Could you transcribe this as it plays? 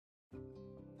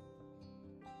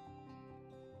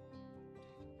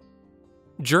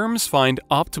Germs find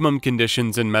optimum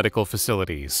conditions in medical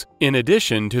facilities. In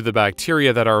addition to the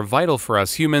bacteria that are vital for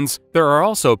us humans, there are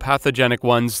also pathogenic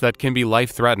ones that can be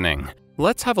life-threatening.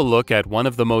 Let's have a look at one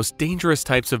of the most dangerous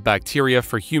types of bacteria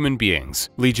for human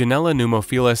beings, Legionella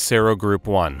pneumophila serogroup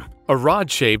 1, a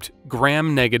rod-shaped,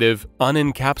 gram-negative,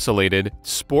 unencapsulated,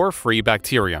 spore-free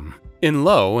bacterium. In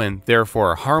low and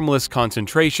therefore harmless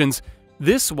concentrations,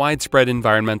 this widespread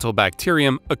environmental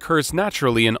bacterium occurs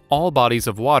naturally in all bodies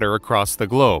of water across the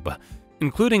globe,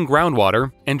 including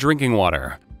groundwater and drinking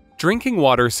water. Drinking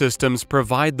water systems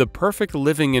provide the perfect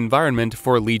living environment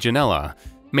for Legionella,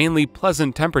 mainly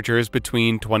pleasant temperatures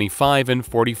between 25 and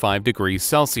 45 degrees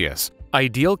Celsius,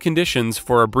 ideal conditions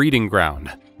for a breeding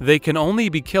ground. They can only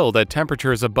be killed at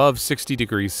temperatures above 60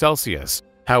 degrees Celsius.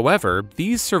 However,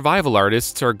 these survival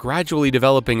artists are gradually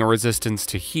developing a resistance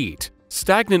to heat.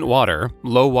 Stagnant water,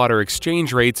 low water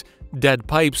exchange rates, dead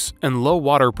pipes, and low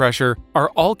water pressure are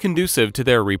all conducive to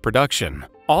their reproduction.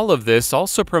 All of this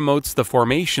also promotes the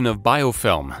formation of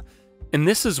biofilm, and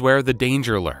this is where the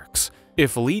danger lurks.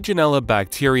 If Legionella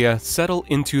bacteria settle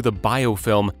into the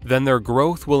biofilm, then their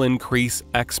growth will increase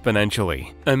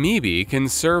exponentially. Amoebae can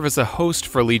serve as a host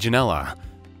for Legionella.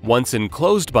 Once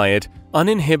enclosed by it,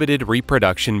 uninhibited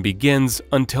reproduction begins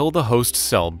until the host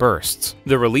cell bursts.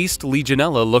 The released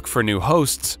Legionella look for new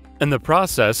hosts, and the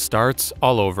process starts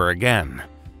all over again.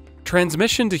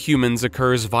 Transmission to humans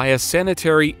occurs via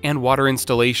sanitary and water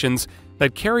installations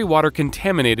that carry water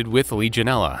contaminated with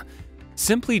Legionella.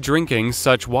 Simply drinking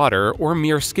such water or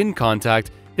mere skin contact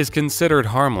is considered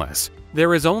harmless.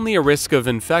 There is only a risk of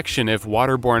infection if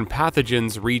waterborne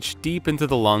pathogens reach deep into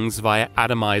the lungs via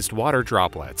atomized water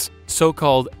droplets,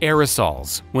 so-called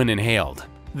aerosols, when inhaled.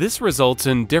 This results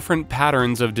in different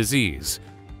patterns of disease.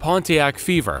 Pontiac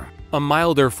fever, a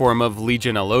milder form of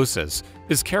legionellosis,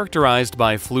 is characterized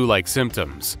by flu-like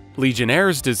symptoms.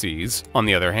 Legionnaires' disease, on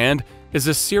the other hand, is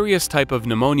a serious type of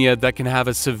pneumonia that can have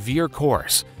a severe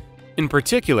course, in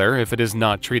particular if it is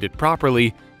not treated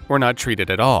properly or not treated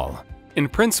at all. In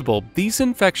principle, these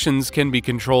infections can be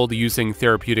controlled using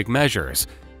therapeutic measures.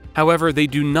 However, they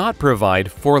do not provide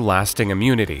for lasting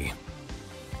immunity.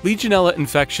 Legionella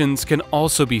infections can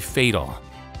also be fatal.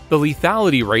 The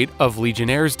lethality rate of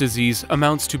Legionnaire's disease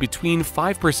amounts to between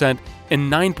 5%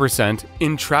 and 9%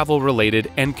 in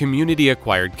travel-related and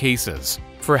community-acquired cases.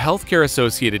 For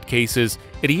healthcare-associated cases,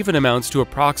 it even amounts to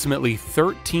approximately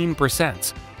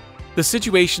 13%. The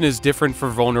situation is different for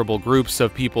vulnerable groups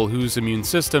of people whose immune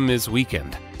system is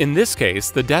weakened. In this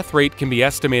case, the death rate can be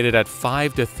estimated at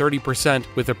 5 to 30%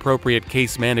 with appropriate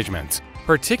case management.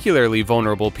 Particularly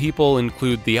vulnerable people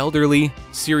include the elderly,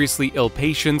 seriously ill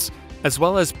patients, as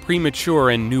well as premature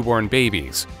and newborn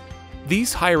babies.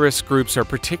 These high-risk groups are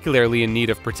particularly in need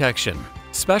of protection.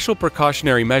 Special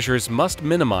precautionary measures must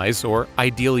minimize or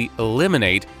ideally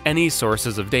eliminate any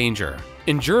sources of danger.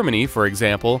 In Germany, for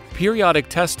example, periodic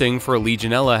testing for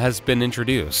Legionella has been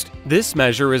introduced. This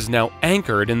measure is now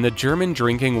anchored in the German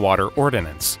Drinking Water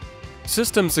Ordinance.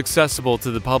 Systems accessible to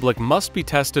the public must be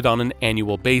tested on an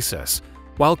annual basis,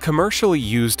 while commercially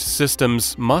used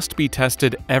systems must be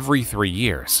tested every 3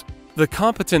 years. The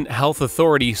competent health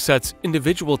authority sets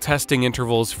individual testing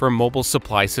intervals for mobile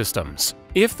supply systems.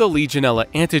 If the Legionella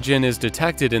antigen is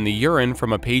detected in the urine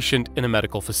from a patient in a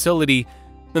medical facility,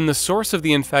 then the source of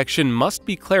the infection must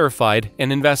be clarified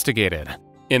and investigated.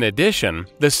 In addition,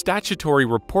 the statutory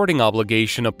reporting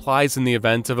obligation applies in the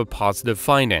event of a positive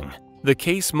finding. The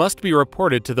case must be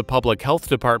reported to the public health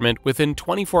department within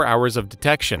 24 hours of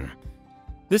detection.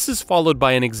 This is followed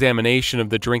by an examination of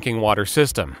the drinking water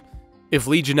system. If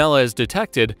Legionella is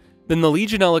detected, then the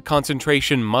Legionella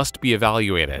concentration must be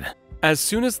evaluated. As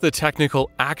soon as the technical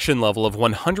action level of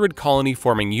 100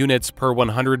 colony-forming units per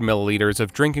 100 milliliters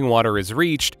of drinking water is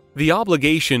reached, the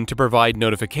obligation to provide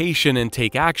notification and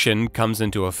take action comes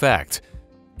into effect.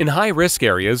 In high-risk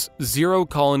areas, 0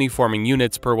 colony-forming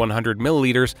units per 100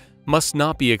 milliliters must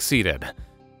not be exceeded.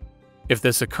 If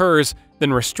this occurs,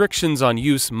 then restrictions on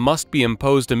use must be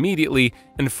imposed immediately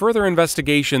and further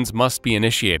investigations must be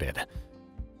initiated.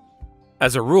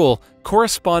 As a rule,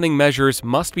 corresponding measures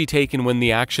must be taken when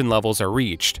the action levels are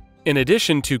reached. In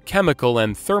addition to chemical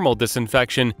and thermal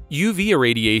disinfection, UV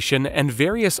irradiation and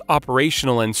various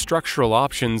operational and structural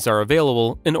options are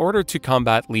available in order to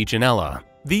combat Legionella.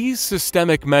 These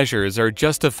systemic measures are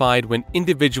justified when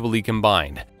individually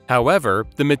combined. However,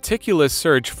 the meticulous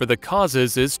search for the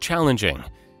causes is challenging.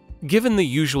 Given the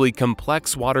usually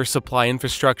complex water supply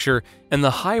infrastructure and the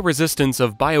high resistance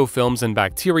of biofilms and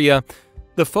bacteria,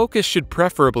 the focus should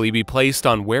preferably be placed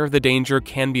on where the danger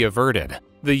can be averted.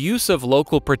 The use of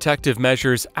local protective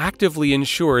measures actively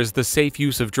ensures the safe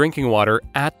use of drinking water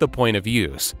at the point of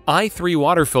use. I3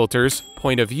 water filters,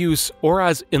 point of use, or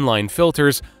as inline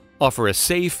filters, offer a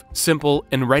safe, simple,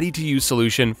 and ready-to-use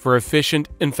solution for efficient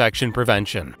infection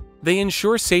prevention. They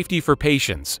ensure safety for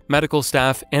patients, medical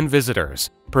staff, and visitors,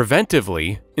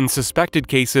 preventively, in suspected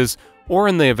cases, or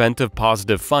in the event of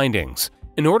positive findings.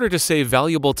 In order to save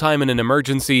valuable time in an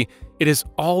emergency, it is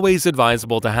always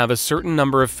advisable to have a certain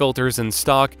number of filters in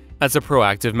stock as a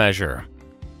proactive measure.